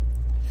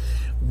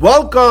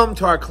Welcome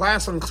to our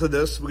class on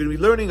Chassidus. We're going to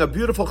be learning a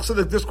beautiful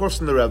Chassidic discourse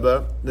from the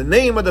Rebbe. The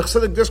name of the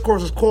Chassidic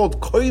discourse is called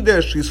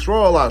Kodesh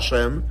Yisrael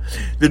Hashem.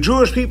 The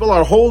Jewish people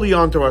are holy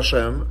unto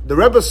Hashem. The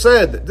Rebbe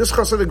said this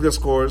Chassidic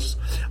discourse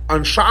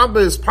on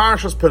Shabbos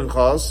Parshas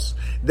Pinchas.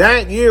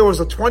 That year was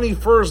the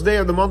 21st day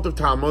of the month of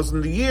Tammuz,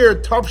 in the year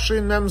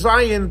Tavshin Mem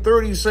Zayin,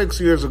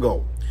 36 years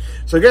ago.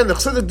 So again, the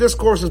Chassidic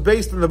discourse is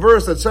based on the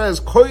verse that says,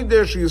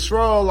 Kodesh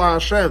Yisrael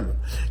Hashem,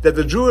 that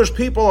the Jewish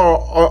people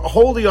are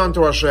holy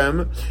unto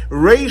Hashem,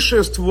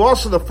 Reishis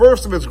Tuasa, the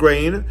first of its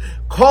grain,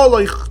 Kol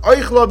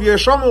Eichlav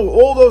Yeshamu,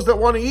 all those that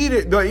want to eat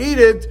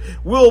it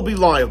will be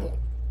liable.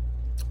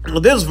 Now,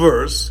 this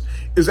verse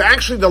is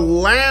actually the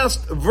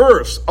last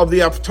verse of the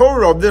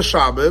Haftorah of this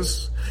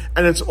Shabbos,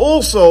 and it's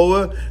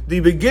also the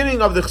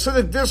beginning of the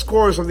Chassidic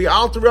discourse of the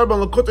Alter Rebbe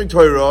on Likutei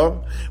Torah,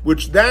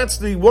 which that's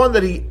the one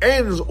that he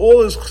ends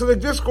all his Chassidic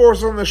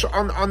discourse on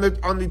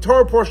the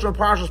Torah portion of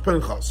Parshas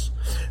Pinchas.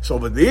 So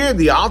over there,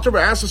 the Alter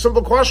Rebbe asks a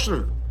simple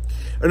question.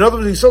 In other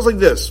words, he says like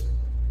this.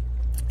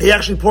 He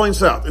actually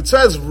points out, it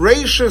says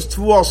Reishis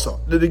Tuasa,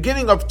 the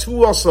beginning of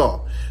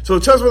Tuasa. So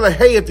it says with a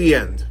hey at the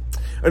end.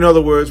 In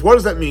other words, what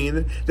does that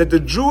mean? That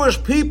the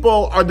Jewish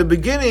people are the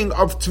beginning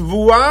of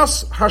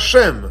Tvuas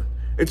Hashem.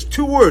 It's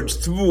two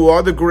words,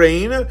 Tvua, the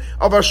grain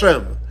of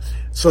Hashem.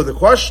 So the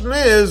question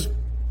is,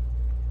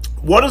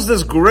 what is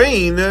this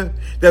grain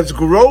that's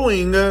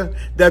growing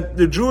that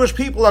the Jewish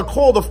people are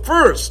called the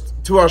first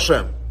to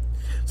Hashem?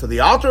 So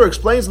the author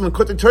explains in the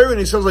Likutei Torah, and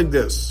he says like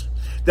this,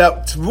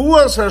 that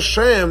Tvuas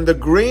Hashem, the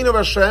grain of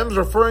Hashem, is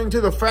referring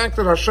to the fact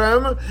that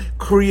Hashem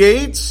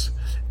creates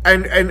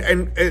and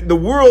the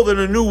world in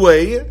a new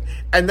way,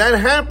 and that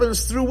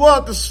happens through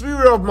what? The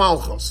sphere of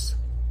Malchus.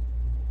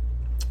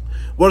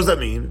 What does that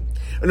mean?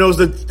 In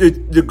other words,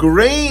 the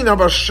grain of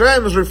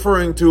Hashem is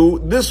referring to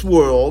this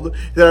world,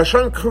 that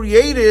Hashem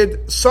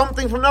created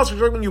something from nothing.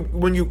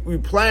 When you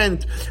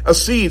plant a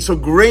seed, so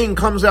grain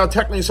comes out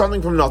technically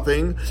something from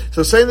nothing.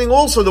 So same thing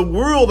also, the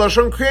world,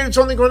 Hashem created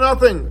something from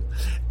nothing.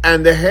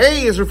 And the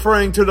Hey is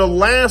referring to the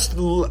last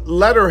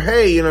letter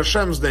Hey in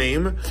Hashem's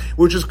name,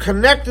 which is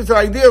connected to the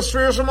idea of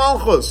Spheres of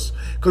Malchus.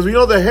 Because we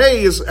know the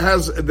Hey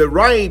has the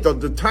right, or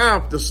the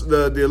top,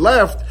 the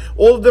left,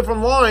 all the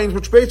different lines,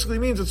 which basically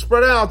means it's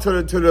spread out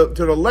to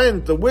the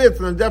length, the width,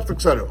 and the depth,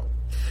 etc.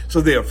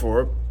 So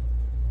therefore,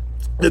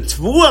 the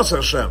Tvuas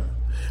Hashem,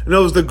 in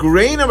other words, the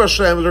grain of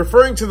Hashem is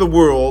referring to the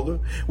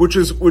world, which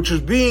is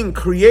being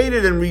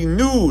created and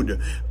renewed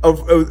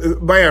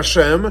by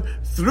Hashem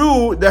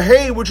through the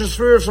Hey, which is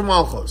Spheres of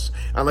Malchus.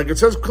 And like it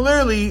says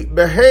clearly,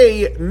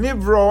 Behei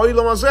Nivra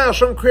Olam Hazeh,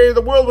 Hashem created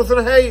the world with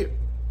a Hey.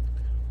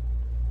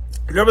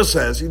 The Rebbe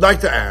says, he'd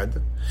like to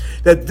add,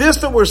 that this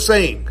that we're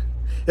saying,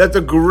 that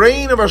the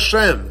grain of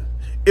Hashem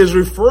is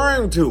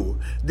referring to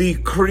the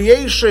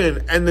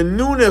creation and the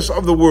newness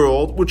of the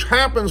world, which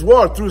happens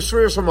what? Through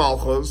Spheres of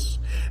Malchus.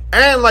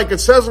 And like it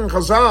says in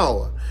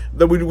Chazal,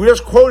 that we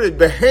just quoted,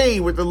 the Hey,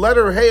 with the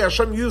letter Hey,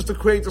 Hashem used to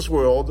create this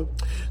world.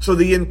 So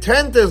the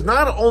intent is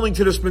not only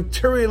to this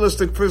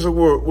materialistic physical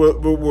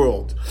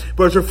world,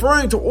 but it's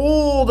referring to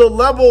all the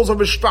levels of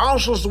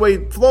Ishtalshus, the way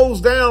it flows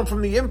down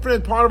from the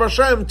infinite part of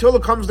Hashem until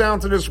it comes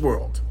down to this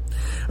world.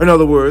 In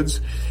other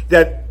words,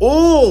 that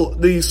all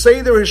the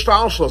Seder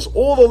Ishtalshus,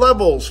 all the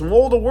levels from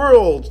all the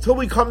worlds till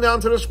we come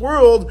down to this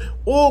world,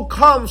 all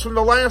comes from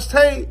the last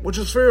Hey, which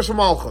is Spheres of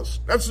Malchus.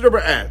 That's what the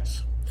Rebbe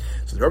adds.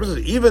 So the Rebbe says,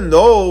 even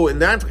though in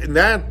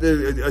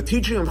that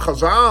teaching of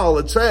Chazal,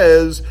 it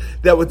says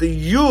that with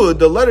the Yud,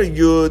 the letter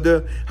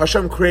Yud,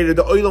 Hashem created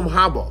the Olam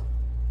Haba,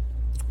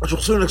 which will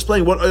soon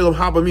explain what Olam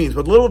Haba means.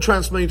 But literal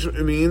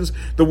translation means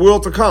the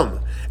world to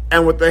come.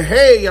 And with the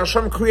Hey,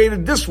 Hashem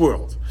created this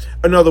world.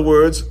 In other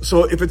words,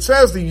 so if it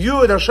says the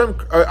Yud,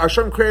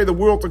 Hashem created the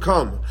world to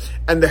come,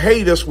 and the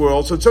Hey, this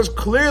world, so it says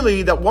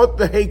clearly that what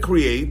the Hey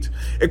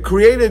it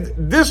created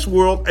this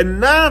world, and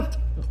not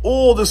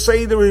all the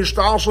Seder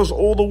Ishtalshus,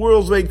 all the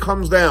worlds that it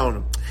comes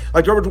down,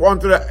 like Robert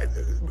wanted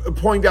to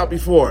point out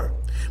before.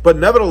 But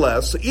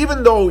nevertheless,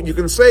 even though you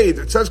can say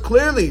it says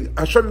clearly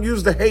Hashem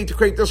used the Hey to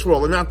create this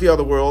world and not the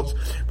other worlds,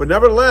 but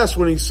nevertheless,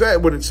 when it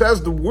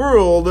says the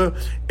world,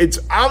 it's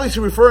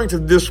obviously referring to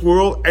this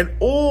world and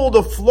all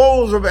the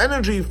flows of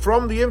energy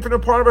from the infinite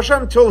part of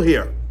Hashem till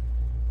here.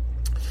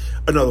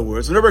 In other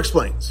words, it never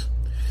explains.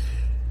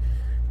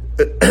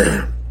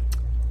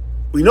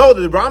 We know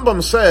that the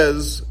Rambam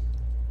says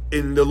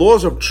in the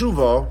laws of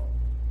Tshuva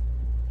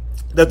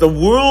that the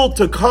world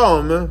to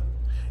come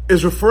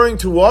is referring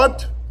to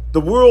what? The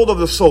world of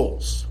the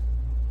souls.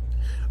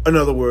 In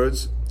other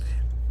words,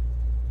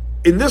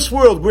 in this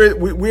world,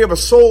 we have a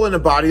soul and a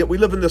body, that we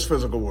live in this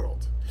physical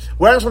world.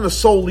 Whereas when the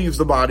soul leaves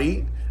the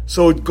body,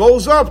 so it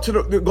goes up to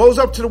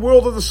the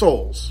world of the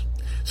souls.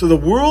 So the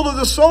world of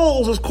the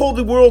souls is called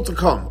the world to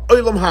come,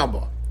 Olam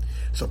Haba.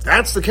 So if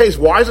that's the case,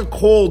 why is it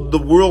called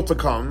the world to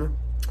come?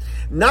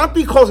 Not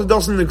because it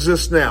doesn't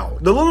exist now.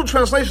 The little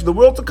translation, the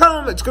world to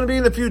come, it's going to be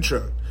in the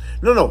future.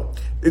 No.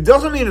 It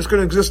doesn't mean it's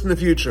going to exist in the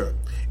future.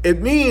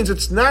 It means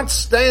it's not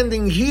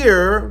standing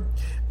here.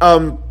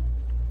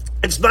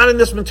 It's not in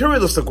this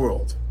materialistic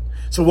world.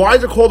 So why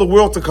is it called the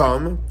world to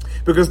come?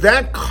 Because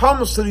that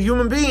comes to the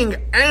human being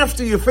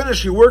after you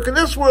finish your work in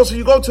this world, so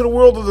you go to the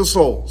world of the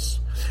souls.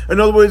 In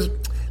other words,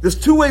 there's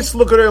two ways to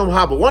look at Olam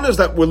Haba. One is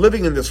that we're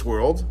living in this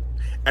world,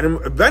 and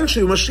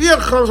eventually when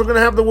Mashiach comes, we're going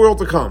to have the world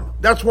to come.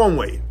 That's one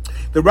way.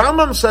 The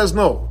Rambam says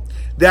no.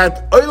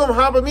 That Olam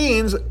Haba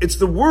means it's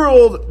the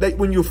world that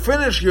when you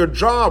finish your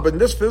job in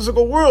this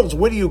physical world,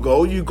 where do you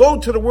go? You go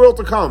to the world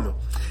to come.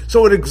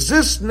 So it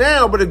exists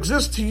now, but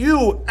exists to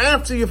you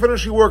after you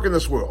finish your work in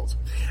this world.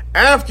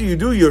 After you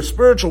do your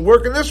spiritual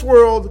work in this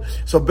world,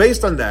 so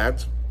based on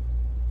that,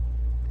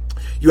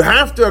 you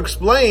have to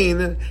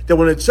explain that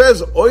when it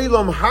says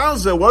Olam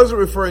Haza, what is it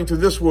referring to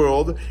this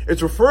world?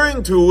 It's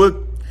referring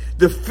to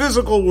the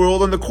physical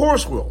world and the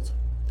coarse world.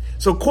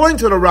 So according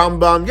to the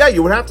Rambam,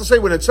 you would have to say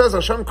when it says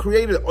Hashem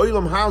created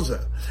Olam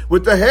Haza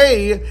with the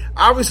hay,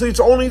 obviously it's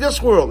only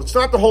this world. It's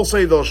not the whole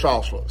Seder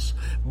Shalshlos.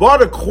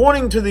 But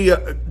according to the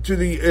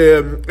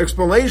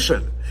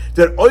explanation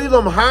that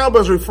Olam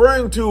Haba is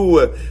referring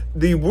to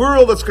the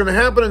world that's going to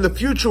happen in the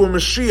future when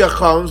Mashiach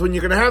comes, when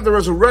you're going to have the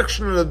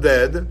resurrection of the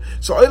dead.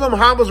 So Olam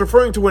Haba is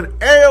referring to when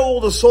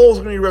all the souls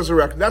are going to be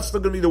resurrected. That's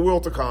going to be the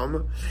world to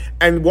come.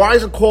 And why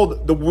is it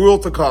called the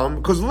world to come?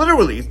 Because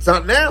literally, it's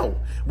not now.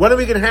 When are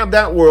we going to have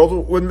that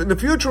world? When in the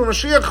future when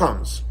Mashiach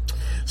comes.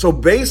 So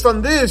based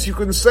on this, you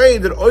can say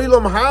that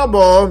Olam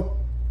Haba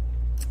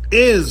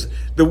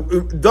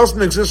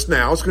doesn't exist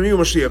now. It's going to be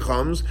when Mashiach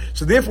comes.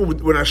 So therefore,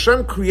 when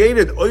Hashem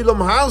created Olam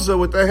Haza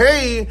with the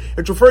hay,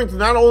 it's referring to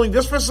not only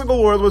this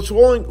physical world, but it's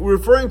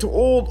referring to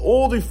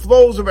all the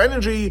flows of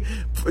energy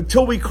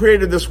until we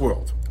created this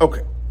world.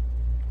 Okay.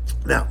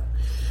 Now,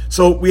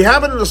 so we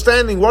have an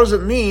understanding, what does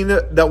it mean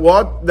that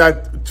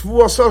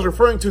Tvuasa is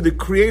referring to the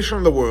creation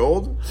of the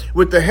world,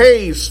 with the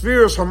hay,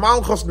 spheres,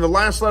 Hamalchus, in the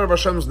last letter of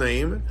Hashem's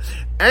name,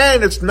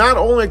 and it's not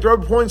only, like the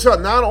Rebbe points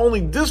out, not only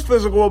this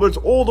physical world, but it's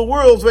all the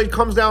worlds that it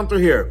comes down to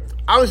here.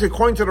 Obviously,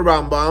 according to the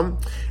Rambam,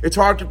 it's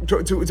hard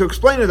to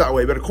explain it that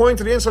way, but according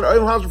to the inside,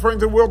 Olam Haba is referring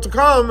to the world to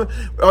come,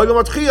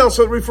 Olam Atchiyah,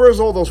 so it refers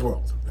to all those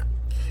worlds.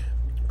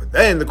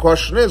 Then the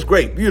question is,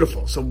 great,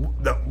 beautiful. So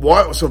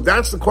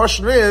that's the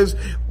question is,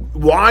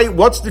 why?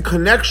 What's the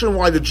connection?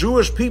 Why the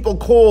Jewish people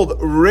called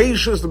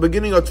Reishis the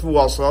beginning of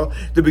Tvuasa,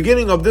 the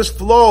beginning of this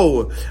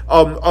flow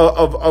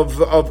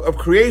of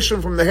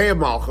creation from the Hay of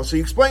Malchus? So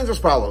he explains as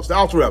follows: the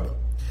Alter Rebbe,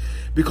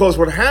 because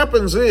what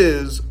happens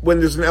is when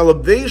there's an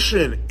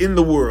elevation in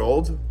the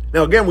world.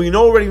 Now again, we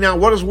know already now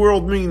what does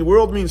world mean? The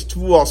world means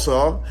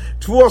Tvuasa.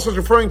 Tvuasa is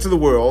referring to the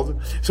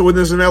world. So when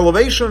there's an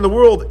elevation in the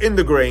world in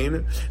the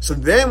grain, so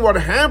then what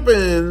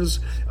happens?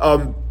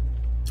 The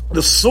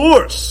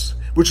source,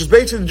 which is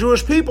basically the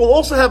Jewish people,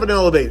 also have an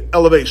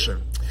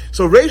elevation.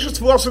 So Reishis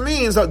Tvuasa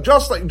means that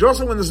just like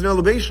when there's an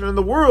elevation in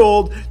the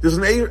world, there's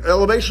an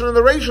elevation in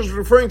the Reishis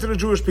referring to the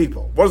Jewish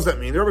people. What does that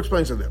mean? The Rebbe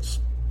explains in this.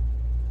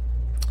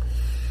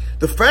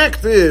 The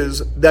fact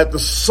is that the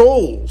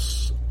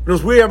souls,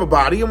 because we have a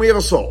body and we have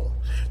a soul.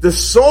 The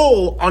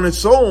soul on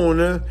its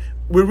own,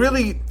 we're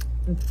really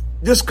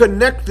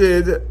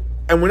disconnected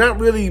and we're not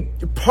really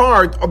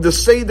part of the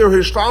Seder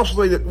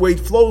Hishtalshlei, that way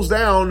it flows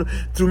down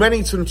through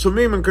many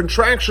tzimtzumim and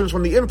contractions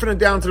from the infinite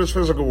down to this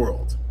physical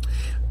world.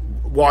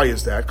 Why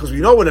is that? Because we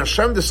know when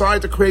Hashem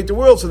decided to create the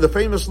world, so the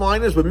famous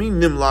line is, "B'mi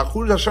nimlach,"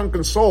 who did Hashem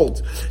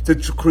consult to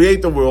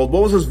create the world?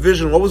 What was his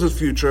vision? What was his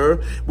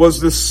future? Was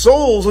the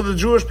souls of the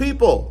Jewish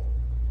people.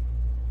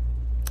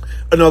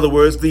 In other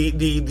words,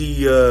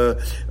 the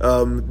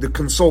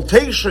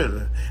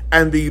consultation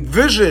and the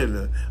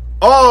vision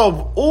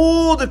of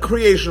all the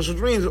creations, which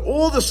means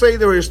all the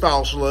Seder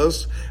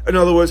Hishtalshelos. In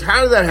other words,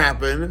 how did that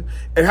happen?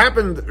 It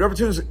happened, Rabbi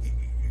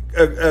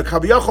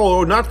Kaviyachol,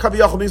 or not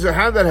Kaviyachol, means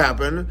how did that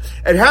happen?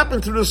 It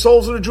happened through the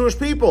souls of the Jewish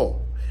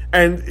people.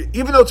 And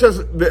even though it says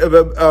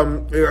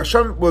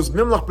Hashem was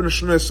Nimlach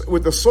b'neshmas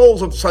with the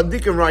souls of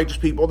tzaddikim, righteous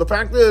people, the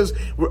fact is,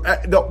 we're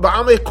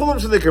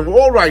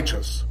all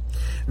righteous.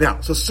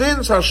 Now, so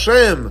since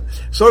Hashem,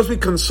 so as we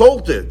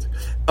consulted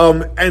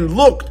and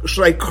looked,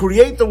 should I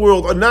create the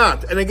world or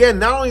not? And again,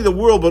 not only the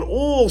world, but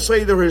all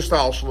Seder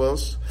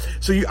Hishtalshelos.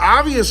 So you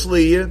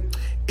obviously,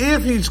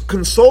 if he's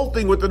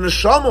consulting with the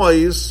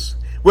Neshamois,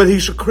 whether he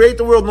should create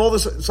the world and all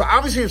this, so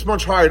obviously it's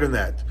much higher than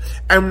that.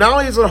 And not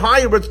only is it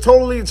higher, but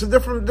it's a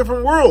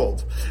different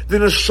world. The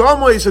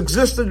Neshamois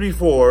existed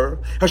before.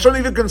 Hashem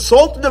even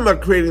consulted them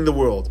about creating the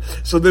world.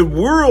 So the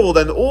world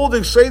and all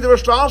the Seder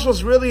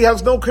Hishtalshelos really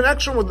has no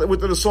connection with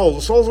the souls.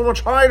 The souls are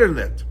much higher than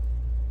it.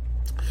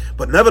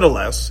 But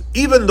nevertheless,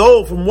 even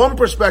though from one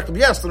perspective,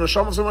 yes, the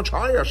Neshamas are much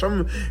higher.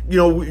 Hashem,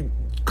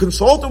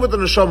 consulted with the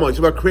Neshamas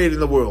about creating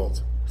the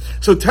world.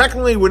 So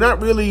technically, we're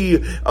not really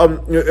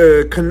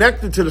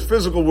connected to the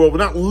physical world. We're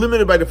not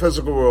limited by the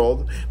physical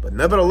world. But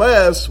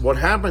nevertheless, what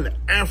happened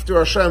after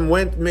Hashem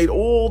made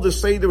all the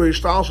Seder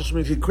Hishtalshelos,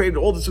 means he created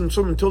all this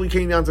until he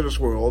came down to this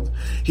world.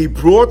 He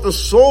brought the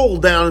soul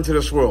down into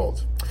this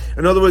world.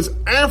 In other words,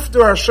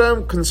 after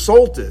Hashem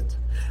consulted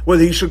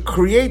whether he should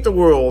create the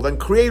world and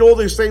create all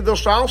these Seder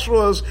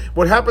Hishtalshelos,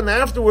 what happened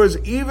afterwards,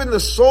 even the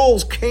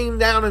souls came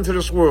down into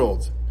this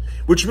world.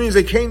 which means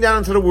they came down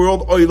into the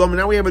world, oilam, and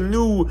now we have a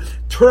new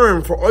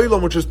term for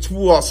oilam, which is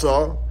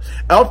tuasa,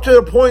 up to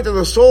the point that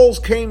the souls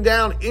came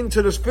down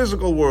into this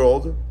physical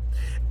world.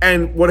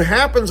 And what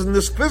happens in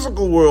this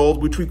physical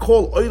world, which we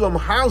call oilam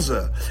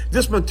haza,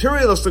 this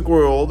materialistic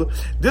world,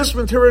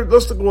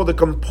 the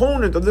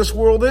component of this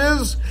world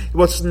is,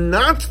 what's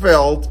not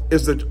felt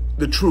is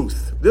the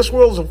truth. This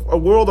world is a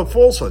world of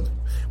falsehood.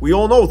 We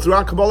all know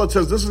throughout Kabbalah it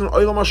says this is an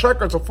oilam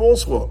hashekar, it's a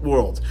false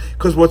world.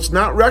 Because what's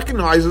not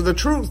recognized is the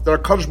truth,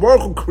 that HaKadosh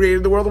Baruch Hu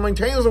created the world and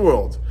maintains the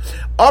world.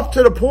 Up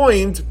to the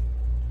point,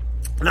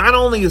 not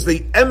only is the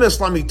emes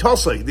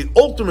lamitasei, the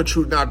ultimate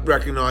truth, not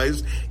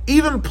recognized,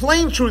 even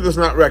plain truth is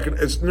not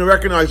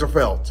recognized or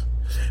felt.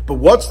 But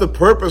what's the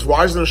purpose?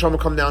 Why does the neshama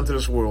come down to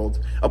this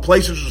world? A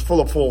place which is full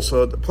of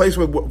falsehood, a place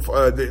where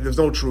there's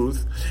no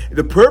truth.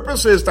 The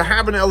purpose is to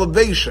have an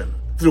elevation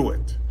through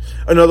it.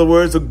 In other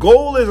words, the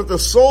goal is that the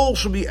soul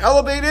should be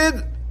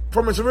elevated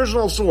from its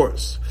original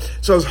source.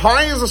 So as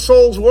high as the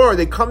souls were,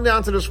 they come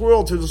down to this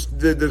world, to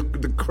the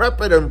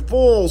decrepit and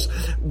false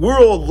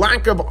world,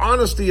 lack of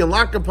honesty and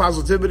lack of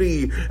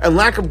positivity and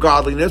lack of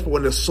godliness. But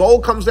when the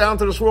soul comes down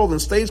to this world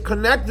and stays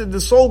connected,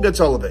 the soul gets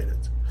elevated.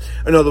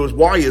 In other words,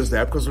 why is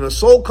that? Because when the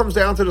soul comes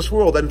down to this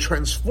world and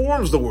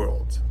transforms the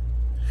world,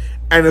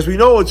 and as we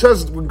know, it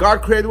says when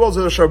God created the world,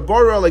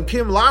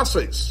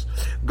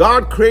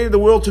 God created the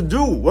world to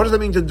do. What does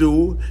that mean to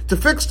do? To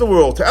fix the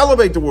world, to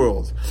elevate the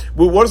world.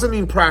 Well, what does it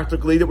mean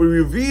practically? That we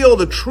reveal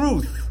the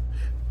truth,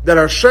 that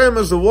Hashem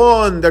is the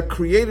one that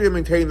created and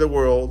maintained the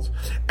world,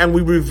 and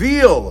we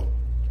reveal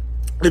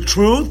the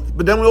truth,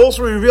 but then we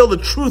also reveal the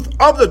truth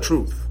of the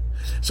truth.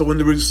 So when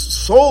the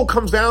soul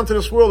comes down to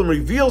this world and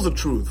reveals the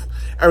truth,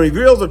 and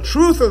reveals the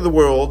truth of the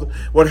world,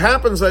 what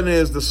happens then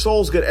is the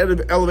souls get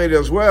elevated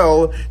as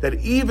well, that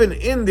even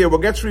in there,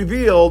 what gets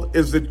revealed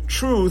is the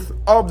truth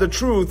of the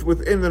truth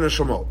within the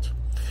neshamot.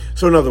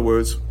 So in other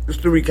words,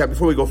 just to recap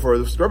before we go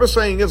further, what Rebbe is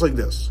saying is like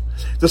this.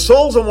 The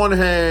souls on one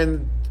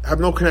hand have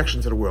no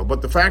connection to the world,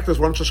 but the fact is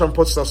once Hashem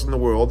puts us in the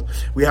world,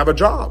 we have a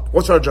job.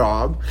 What's our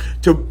job?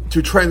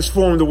 To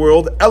transform the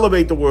world,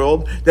 elevate the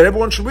world, that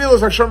everyone should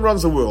realize Hashem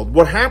runs the world.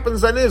 What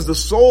happens then is the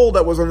soul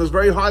that was on this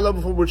very high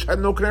level for which had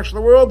no connection to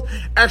the world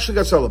actually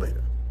gets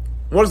elevated.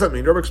 What does that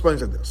mean? Rebbe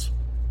explains like this.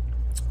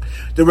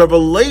 The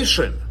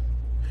revelation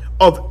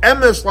of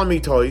emes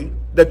lamitoi,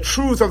 the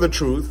truth of the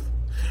truth,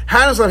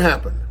 how does that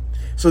happen?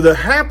 So that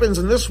happens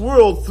in this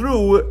world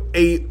through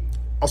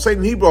I'll say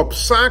in Hebrew, a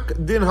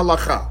psak din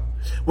halacha.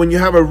 When you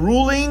have a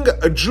ruling,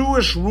 a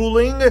Jewish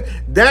ruling,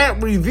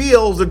 that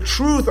reveals the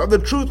truth of the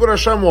truth what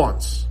Hashem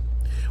wants.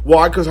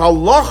 Why? Because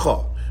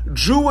halacha,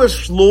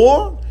 Jewish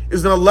law,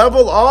 is in a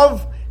level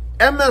of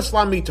emes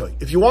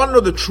lamitoi. If you want to know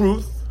the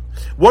truth,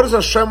 what does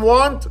Hashem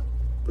want?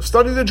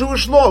 Study the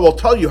Jewish law. It will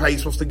tell you how you're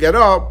supposed to get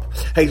up,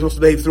 how you're supposed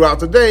to behave throughout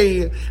the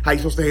day, how you're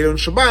supposed to behave on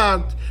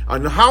Shabbat,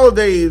 on the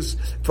holidays,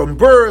 from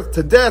birth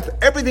to death,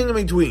 everything in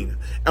between.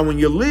 And when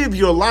you live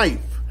your life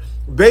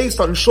based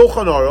on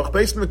Shulchan Aruch,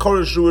 based on the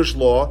Kodesh Jewish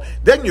law,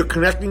 then you're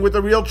connecting with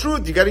the real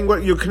truth.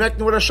 You're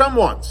connecting with what Hashem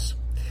wants.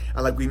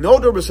 And like we know,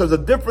 the Rebbe says the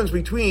difference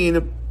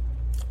between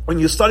when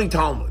you study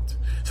Talmud.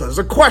 So there's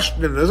a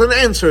question, and there's an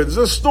answer, there's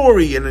a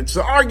story, and it's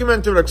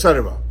argumentative,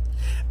 etc.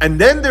 And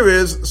then there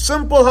is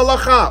simple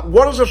halacha.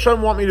 What does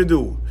Hashem want me to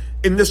do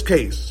in this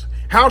case?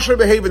 How should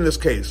I behave in this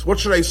case? What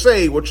should I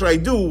say? What should I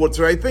do? What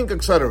should I think,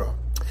 etc.?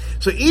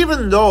 So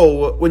even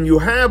though when you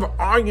have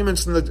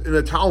arguments in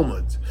the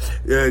Talmud,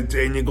 and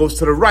it goes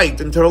to the right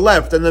and to the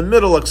left and the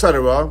middle,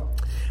 etc.,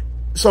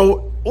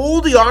 so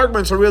all the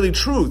arguments are really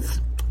truth.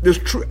 There's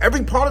true.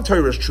 Every part of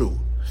Torah is true.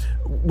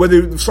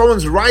 Whether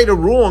someone's right or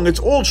wrong, it's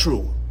all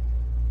true.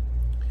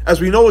 As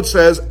we know, it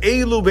says,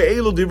 Eilu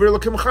be'eilu divrei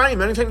Elokim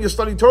chayim. Anytime you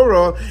study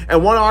Torah,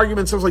 and one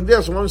argument says like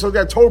this, and one says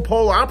that, Torah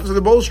polar opposite,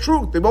 they're both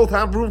truth. They both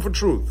have room for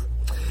truth.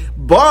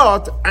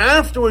 But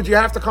afterwards, you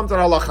have to come to the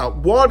halacha.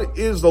 What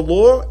is the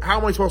law? How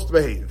am I supposed to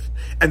behave?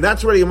 And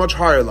that's already a much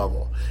higher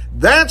level.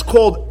 That's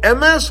called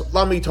emes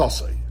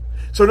lamitasei.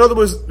 So in other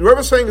words, the Rebbe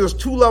is saying there's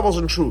two levels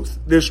in truth.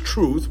 There's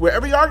truth, where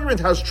every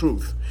argument has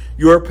truth.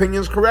 Your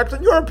opinion is correct,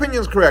 and your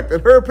opinion is correct,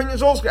 and her opinion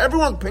is also,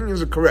 everyone's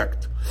opinions are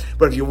correct.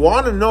 But if you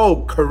want to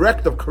know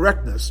correct of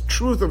correctness,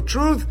 truth of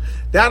truth,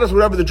 that is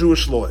whatever the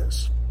Jewish law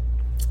is.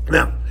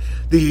 Now,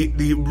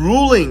 the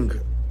ruling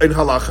in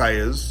halacha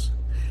is,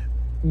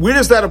 where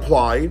does that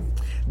apply?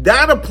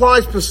 That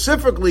applies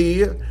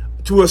specifically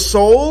to a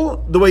soul,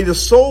 the way the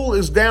soul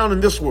is down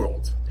in this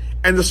world,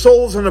 and the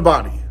soul is in the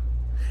body.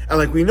 And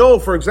like we know,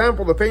 for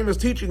example, the famous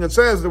teaching, it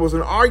says there was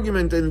an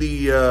argument in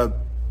the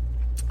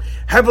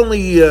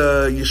heavenly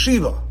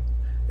yeshiva.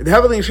 In the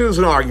heavenly yeshiva was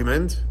an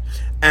argument,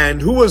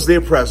 and who was there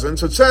present?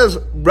 So it says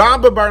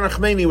Rabbi Bar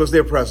Nachmani was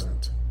there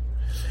present.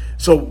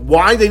 So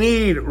why they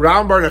need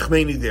Rabbi Bar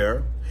Nachmani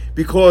there?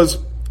 Because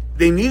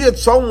they needed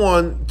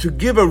someone to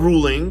give a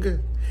ruling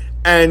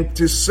and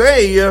to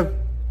say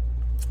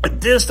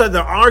this that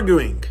they're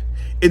arguing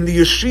in the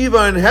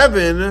yeshiva in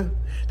heaven.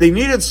 They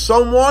needed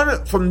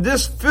someone from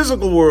this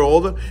physical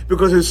world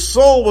because his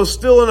soul was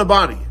still in a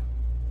body.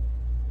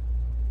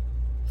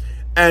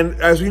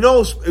 And as we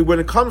know, when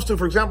it comes to,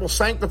 for example,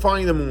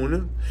 sanctifying the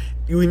moon,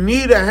 you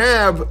need to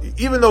have,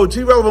 even though it's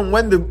irrelevant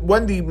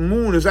when the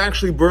moon is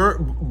actually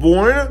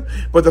born,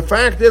 but the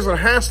fact is it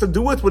has to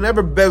do it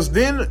whenever Beis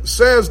Din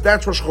says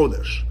that's Rosh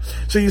Chodesh.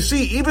 So you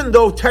see, even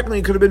though technically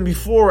it could have been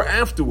before or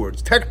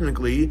afterwards,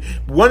 technically,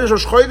 when is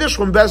Rosh Chodesh?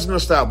 When Beis Din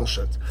established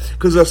it.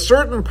 Because there's a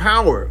certain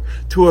power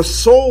to a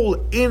soul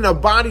in a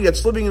body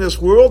that's living in this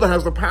world that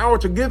has the power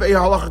to give a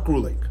halachic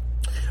ruling.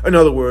 In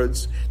other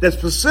words, that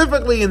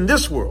specifically in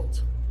this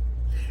world,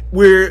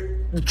 where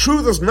the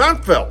truth is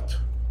not felt,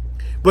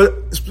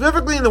 but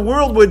specifically in the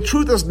world where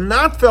truth is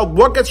not felt,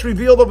 what gets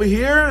revealed over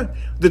here?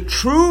 The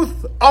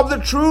truth of the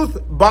truth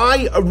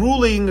by a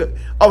ruling of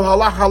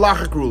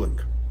halachic ruling.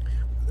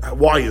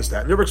 Why is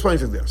that? Never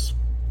explains like this.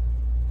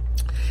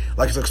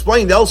 Like it's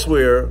explained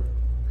elsewhere,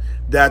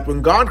 that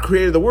when God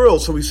created the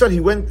world, so we said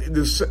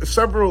there's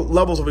several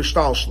levels of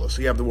Ishtalshlus.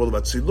 So you have the world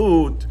of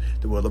Atzilut,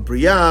 the world of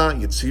Bria,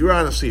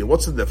 Yetzirah, and Asiyah.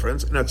 What's the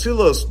difference? In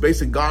Atzilus,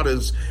 basically God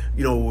is,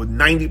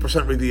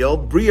 90%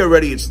 revealed. Bria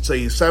already, it's,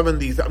 say,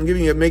 70,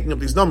 making up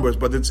these numbers,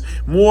 but it's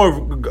more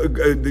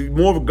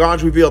of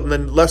God's revealed and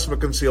then less of a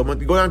concealment.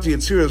 You go down to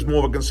Yetzirah, there's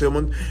more of a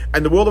concealment.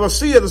 And the world of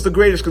Asiyah is the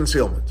greatest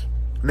concealment.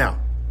 Now,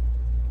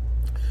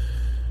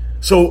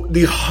 so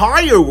the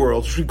higher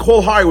world, which we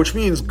call higher, which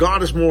means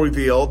God is more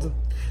revealed.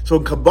 So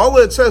in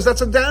Kabbalah it says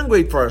that's a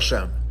downgrade for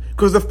Hashem.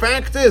 Because the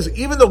fact is,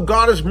 even though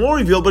God is more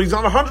revealed, but He's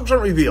not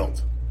 100%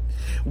 revealed.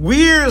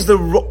 Where is the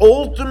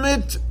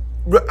ultimate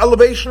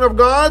elevation of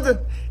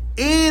God?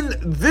 In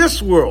this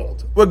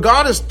world, where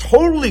God is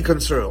totally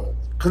concealed.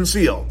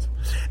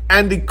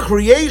 And the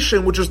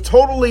creation, which is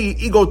totally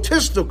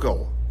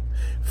egotistical,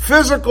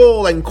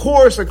 physical and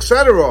coarse,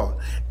 etc.,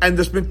 and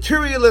this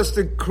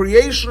materialistic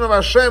creation of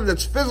Hashem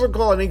that's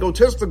physical and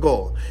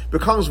egotistical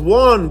becomes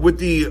one with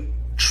the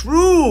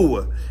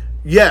true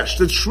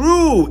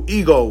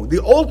ego,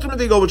 the ultimate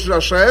ego, which is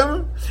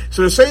Hashem.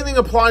 So the same thing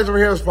applies over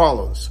here as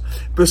follows.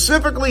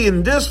 Specifically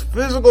in this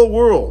physical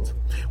world,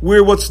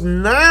 where what's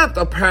not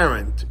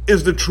apparent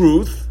is the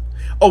truth,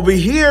 over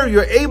here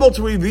you're able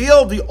to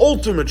reveal the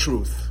ultimate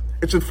truth.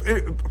 It's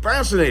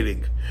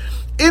fascinating.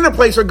 In a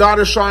place where God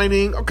is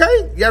shining,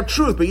 okay, you have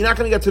truth, but you're not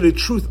going to get to the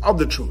truth of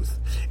the truth.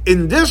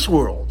 In this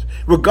world,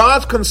 where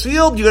God's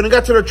concealed, you're going to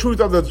get to the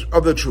truth of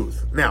the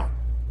truth. Now,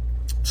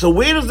 so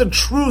where does the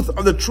truth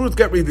of the truth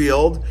get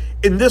revealed?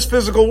 In this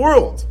physical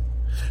world.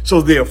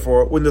 So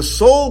therefore, when the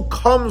soul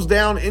comes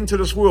down into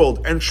this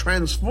world and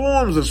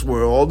transforms this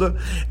world,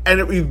 and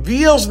it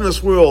reveals in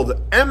this world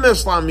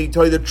emes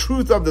lamitoy, the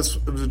truth of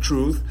the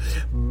truth,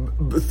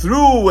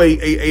 through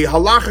a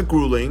halachic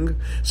ruling,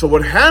 so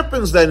what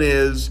happens then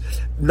is,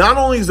 not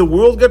only does the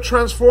world get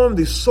transformed,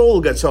 the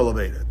soul gets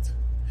elevated.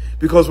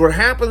 Because what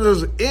happens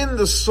is, in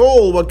the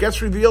soul, what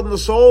gets revealed in the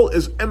soul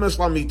is emes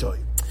lamitoy.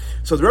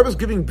 So the Rebbe is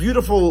giving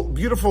beautiful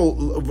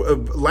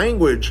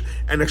language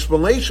and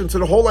explanation to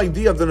the whole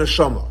idea of the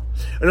neshama.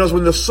 And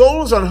when the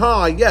soul is on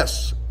high,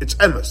 yes, it's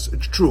emes,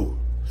 it's true.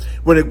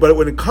 But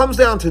when it comes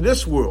down to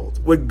this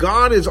world, where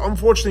God is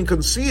unfortunately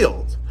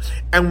concealed,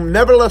 and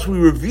nevertheless we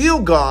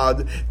reveal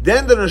God,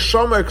 then the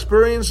neshama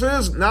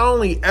experiences not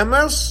only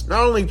emes, not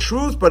only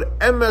truth, but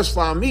emes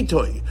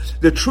la'amitoi,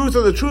 the truth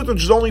of the truth,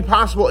 which is only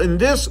possible in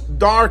this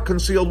dark,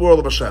 concealed world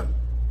of Hashem.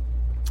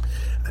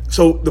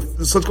 So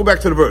let's go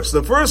back to the verse.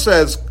 The verse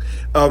says,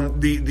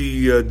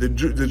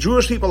 the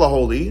Jewish people are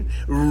holy,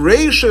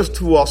 gracious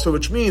to us,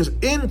 which means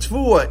in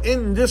Tvua,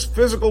 in this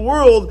physical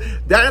world,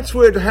 that's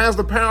where it has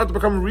the power to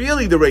become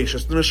really the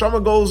gracious. The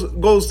neshama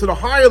goes to the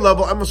higher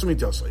level,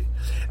 emes.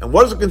 And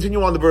what does it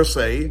continue on the verse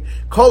say?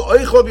 Kol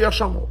oichel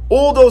v'yashamu.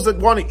 All those that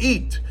want to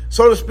eat,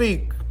 so to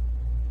speak,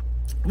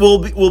 will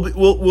be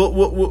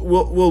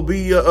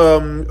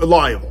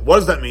liable. What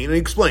does that mean? And he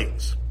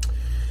explains.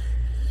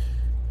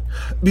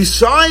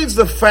 Besides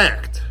the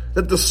fact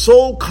that the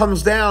soul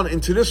comes down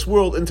into this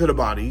world, into the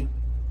body,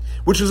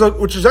 which is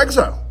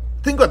exile.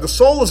 Think about it, the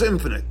soul is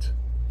infinite,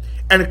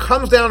 and it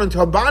comes down into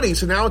a body,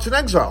 so now it's in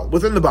exile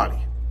within the body.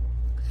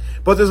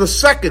 But there's a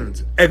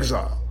second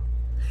exile,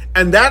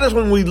 and that is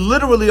when we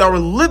literally are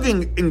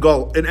living in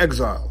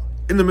exile,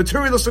 in the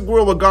materialistic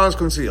world where God is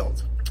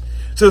concealed.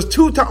 So there's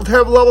two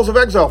levels of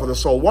exile for the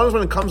soul. One is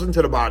when it comes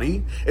into the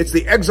body, it's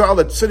the exile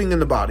that's sitting in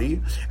the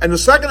body, and the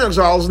second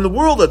exile is in the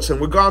world that's in,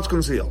 where God's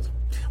concealed.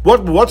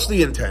 What's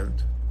the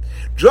intent?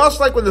 Just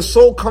like when the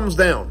soul comes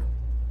down,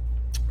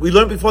 we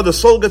learned before, the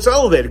soul gets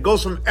elevated, it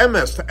goes from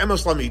emes to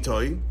emes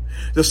lamitoy.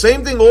 The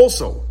same thing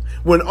also,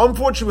 when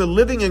unfortunately we're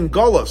living in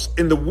Gullus,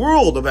 in the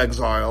world of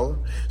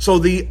exile, so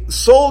the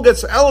soul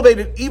gets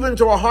elevated even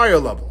to a higher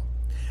level.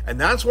 And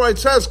that's why it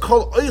says,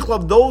 Kol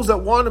oichlav, those that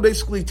want to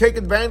basically take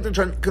advantage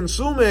and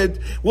consume it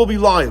will be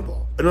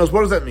liable. In other words,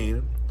 what does that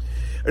mean?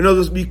 In other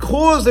words,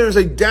 because there's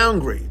a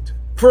downgrade,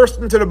 first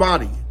into the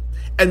body,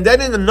 and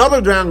then in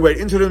another downgrade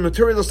into the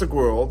materialistic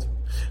world,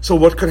 so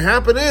what can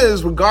happen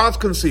is, when God's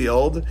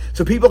concealed,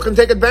 so people can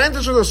take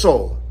advantage of the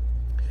soul.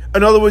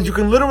 In other words, you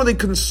can literally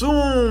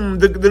consume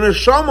the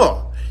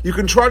neshama. You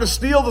can try to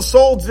steal the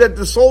soul, that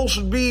the soul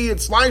should be,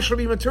 its life should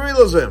be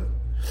materialism.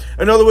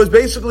 In other words,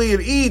 basically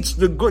it eats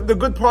the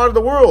good part of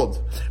the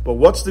world. But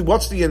what's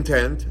the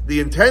intent? The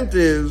intent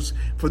is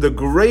for the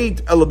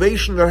great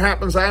elevation that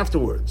happens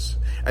afterwards.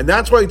 And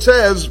that's why it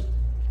says,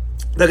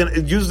 they're going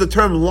to use the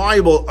term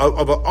liable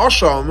of a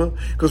asham,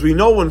 because we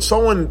know when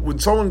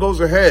someone goes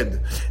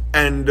ahead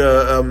and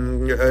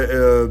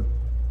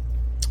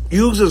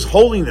uses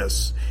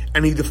holiness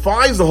and he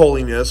defies the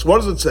holiness,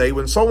 what does it say?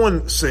 When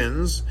someone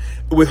sins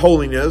with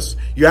holiness,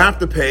 you have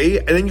to pay,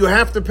 and then you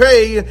have to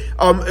pay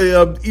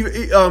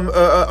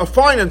a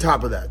fine on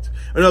top of that.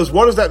 In other words,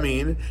 what does that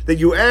mean? That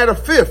you add a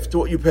fifth to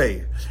what you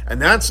pay.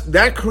 And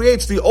that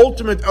creates the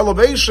ultimate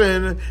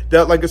elevation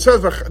that, like it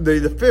says,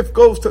 the fifth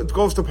goes to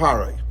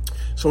Parai.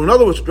 So in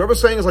other words, what Rebbe is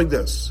saying is like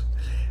this.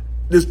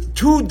 There's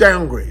two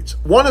downgrades.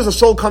 One is the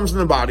soul comes in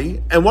the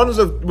body, and one is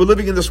we're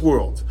living in this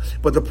world.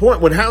 But the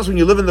point, what happens when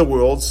you live in the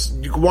world,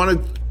 you want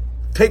to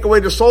take away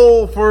the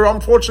soul for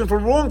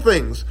wrong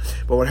things.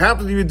 But what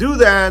happens if you do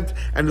that,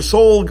 and the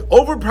soul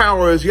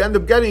overpowers, you end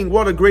up getting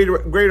what a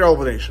greater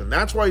elevation.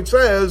 That's why it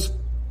says,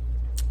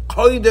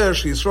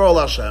 Kodesh Yisrael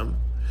Hashem.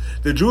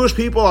 The Jewish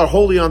people are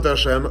holy unto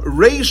Hashem.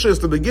 Reish is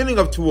the beginning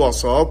of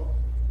Tuasa.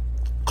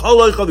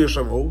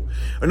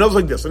 And knows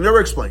like this, and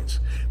never explains.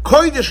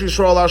 Kodesh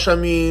Yisrael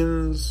Hashem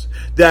means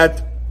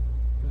that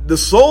the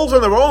souls on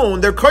their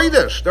own, they're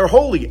Kodesh, they're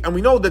holy. And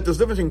we know that there's a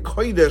difference in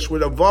Kodesh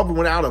with a Vav and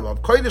without a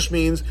Vav. Kodesh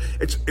means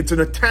it's an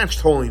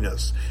attached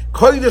holiness.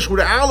 Kodesh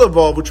without a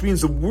Vav, which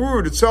means the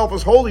word itself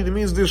is holy, that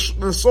means the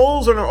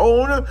souls on their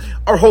own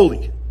are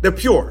holy. They're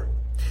pure.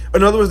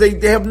 In other words, they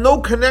have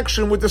no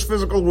connection with this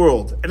physical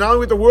world. And not only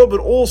with the world, but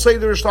all say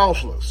they're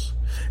Ishtalshalos.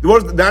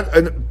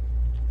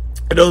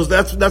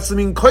 That's the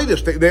mean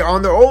Kodesh. They're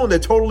on their own. They're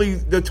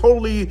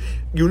totally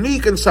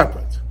unique and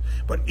separate.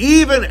 But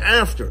even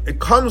after it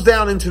comes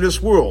down into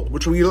this world,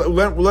 which we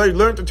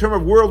learned the term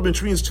of world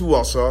which means two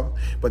asa,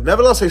 but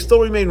nevertheless they still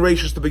remain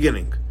rachis at the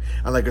beginning.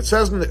 And like it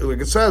says when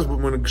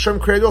Hashem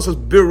created the world, it says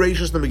bir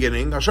rachis in the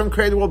beginning. Hashem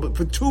created the world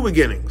for two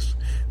beginnings.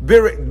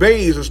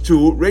 Beis is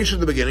two, rachis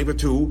at the beginning for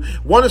two.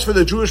 One is for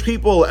the Jewish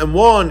people, and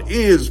one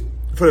is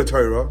for the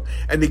Torah,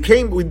 and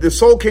the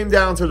soul came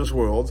down to this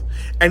world,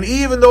 and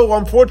even though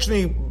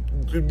unfortunately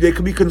they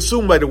could be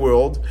consumed by the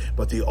world,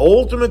 but the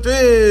ultimate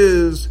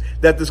is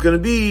that there's going to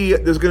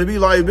be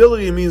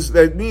liability. It means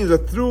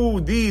that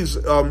through these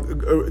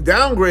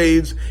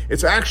downgrades,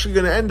 it's actually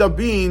going to end up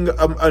being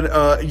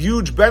a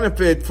huge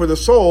benefit for the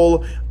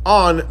soul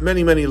on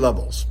many, many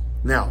levels.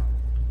 Now,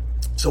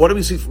 so what do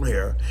we see from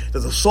here? That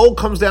the soul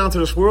comes down to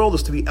this world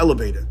is to be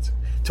elevated,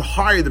 to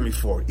higher than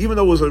before, even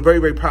though it was a very,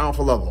 very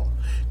powerful level.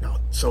 Now,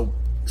 so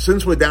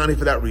since we're down here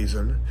for that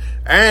reason,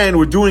 and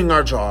we're doing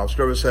our jobs,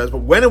 Rebbe says, but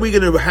when are we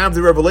going to have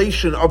the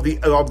revelation of the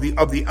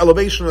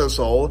elevation of the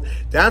soul?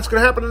 That's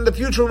going to happen in the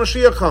future when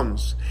Mashiach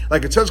comes.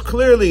 Like it says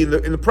clearly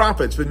in the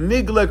prophets,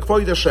 "V'nigle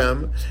kvoid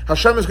Hashem,"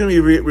 Hashem is going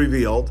to be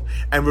revealed,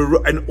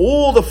 and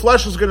all the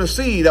flesh is going to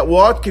see that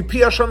what?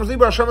 Kipi Hashem is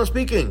liber, Hashem is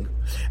speaking.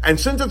 And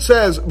since it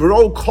says,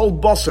 "V'ro kol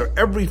basar,"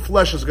 every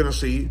flesh is going to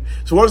see.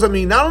 So what does that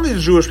mean? Not only the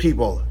Jewish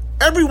people,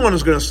 everyone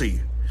is going to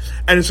see.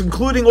 And it's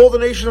including all the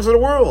nations of the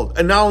world.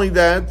 And not only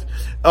that,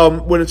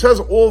 when it says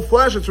all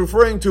flesh, it's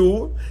referring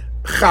to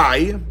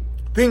chai,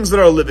 things that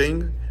are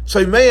living,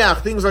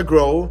 seimeach, things that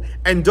grow,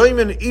 and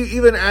doimen,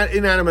 even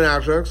inanimate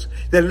objects,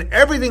 that in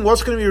everything,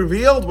 what's going to be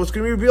revealed? What's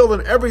going to be revealed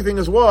in everything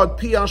is what?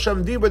 Pi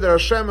Hashem Diba, that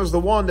Hashem is the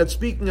one that's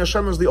speaking,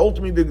 Hashem is the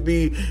ultimate,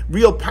 the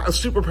real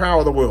superpower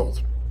of the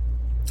world.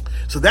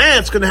 So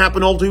that's going to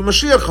happen ultimately when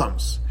Mashiach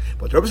comes.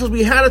 But the Rebbe says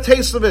we had a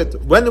taste of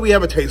it. When did we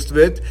have a taste of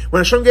it?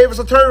 When Hashem gave us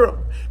the Torah.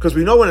 Because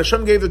we know when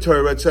Hashem gave the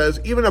Torah, it says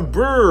even a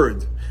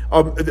bird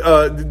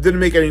didn't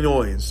make any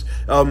noise.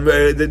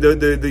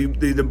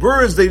 The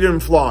birds, they didn't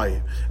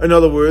fly. In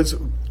other words,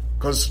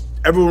 because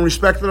everyone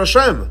respected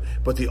Hashem.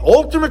 But the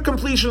ultimate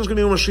completion is going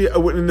to be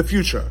Mashiach in the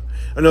future.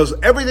 And those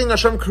everything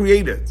Hashem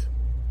created,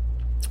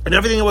 and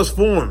everything that was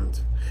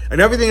formed,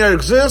 and everything that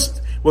exists,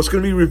 what's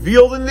going to be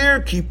revealed in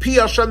there, Ki Pi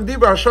Hashem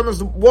Dibra, Hashem is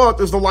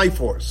the life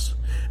force.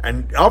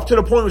 And up to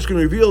the point which can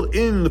be revealed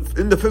in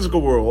the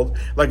physical world,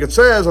 like it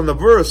says on the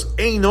verse,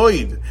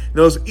 Einoid,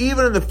 knows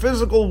even in the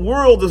physical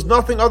world there's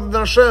nothing other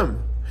than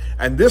Hashem.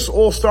 And this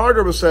all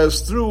started, it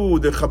says, through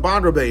the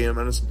Chabad Rebbeim,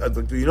 and it's,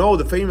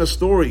 the famous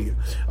story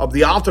of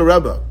the Alter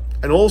Rebbe,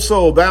 and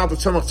also about the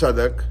Tzemach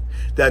Tzedek,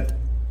 that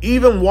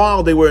even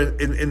while they were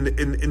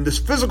in this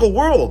physical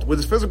world, where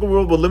this physical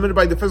world was limited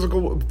by the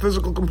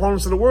physical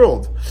components of the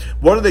world,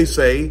 what do they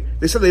say?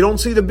 They said they don't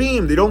see the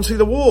beam, they don't see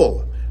the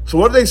wall. So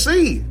what did they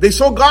see? They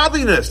saw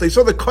godliness. They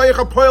saw the koyach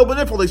hapoel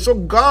benifel. They saw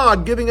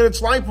God giving it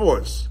its life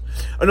force.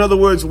 In other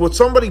words, what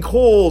somebody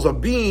calls a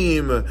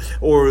beam,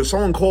 or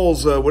someone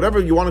calls whatever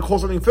you want to call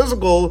something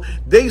physical,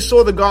 they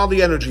saw the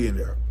godly energy in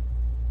there.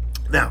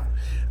 Now,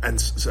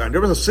 and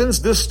since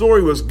this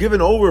story was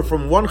given over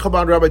from one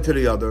Chabad rabbi to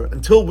the other,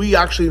 until we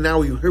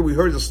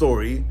heard the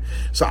story,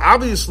 so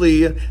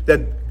obviously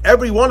that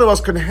every one of us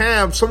can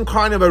have some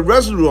kind of a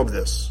residue of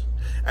this.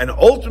 And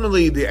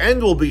ultimately, the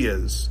end will be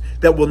is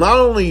that we'll not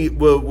only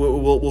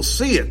we'll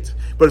see it,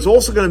 but it's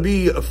also going to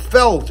be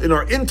felt in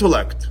our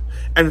intellect.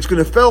 and it's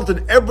going to be felt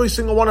in every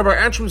single one of our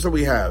attributes that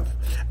we have.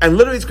 And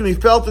literally it's going to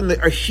be felt in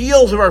our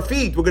heels of our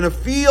feet. We're going to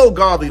feel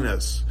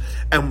godliness.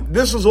 And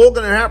this is all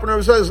going to happen,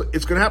 it says,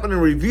 it's going to happen in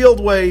a revealed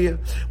way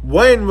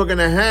when we're going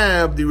to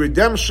have the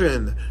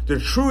redemption, the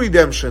true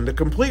redemption, the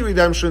complete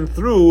redemption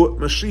through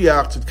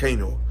Mashiach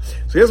Tzidkenu.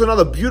 So here's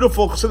another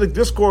beautiful Chassidic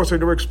discourse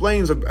that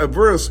explains a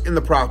verse in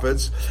the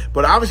prophets,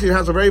 but obviously it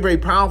has a very, very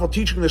powerful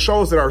teaching that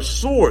shows that our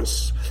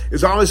source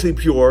is obviously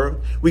pure.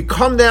 We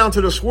come down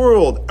to this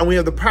world and we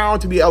have the power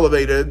to be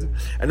elevated,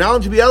 and not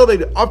only to be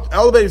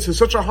elevated to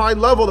such a high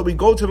level that we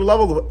go to the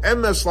level of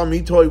Emes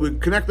Lamitoy, we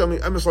connect them to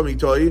Emes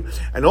Lamitoy,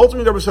 and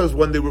ultimately the Rebbe says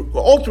when the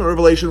ultimate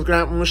revelation is going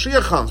to happen when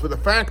Mashiach comes. But the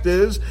fact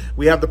is,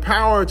 we have the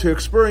power to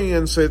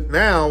experience it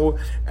now,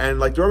 and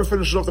like the Rebbe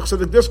finishes off the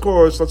Chassidic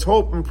discourse, let's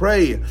hope and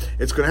pray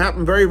it's going to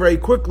happen very, very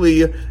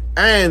quickly,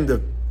 and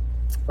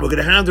we're going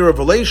to have the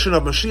revelation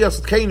of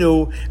Mashiach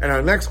Tzidkenu, and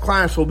our next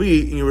class will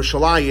be in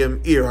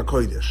Yerushalayim, Ir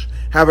HaKodesh.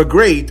 Have a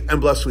great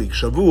and blessed week.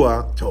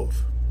 Shavua Tov.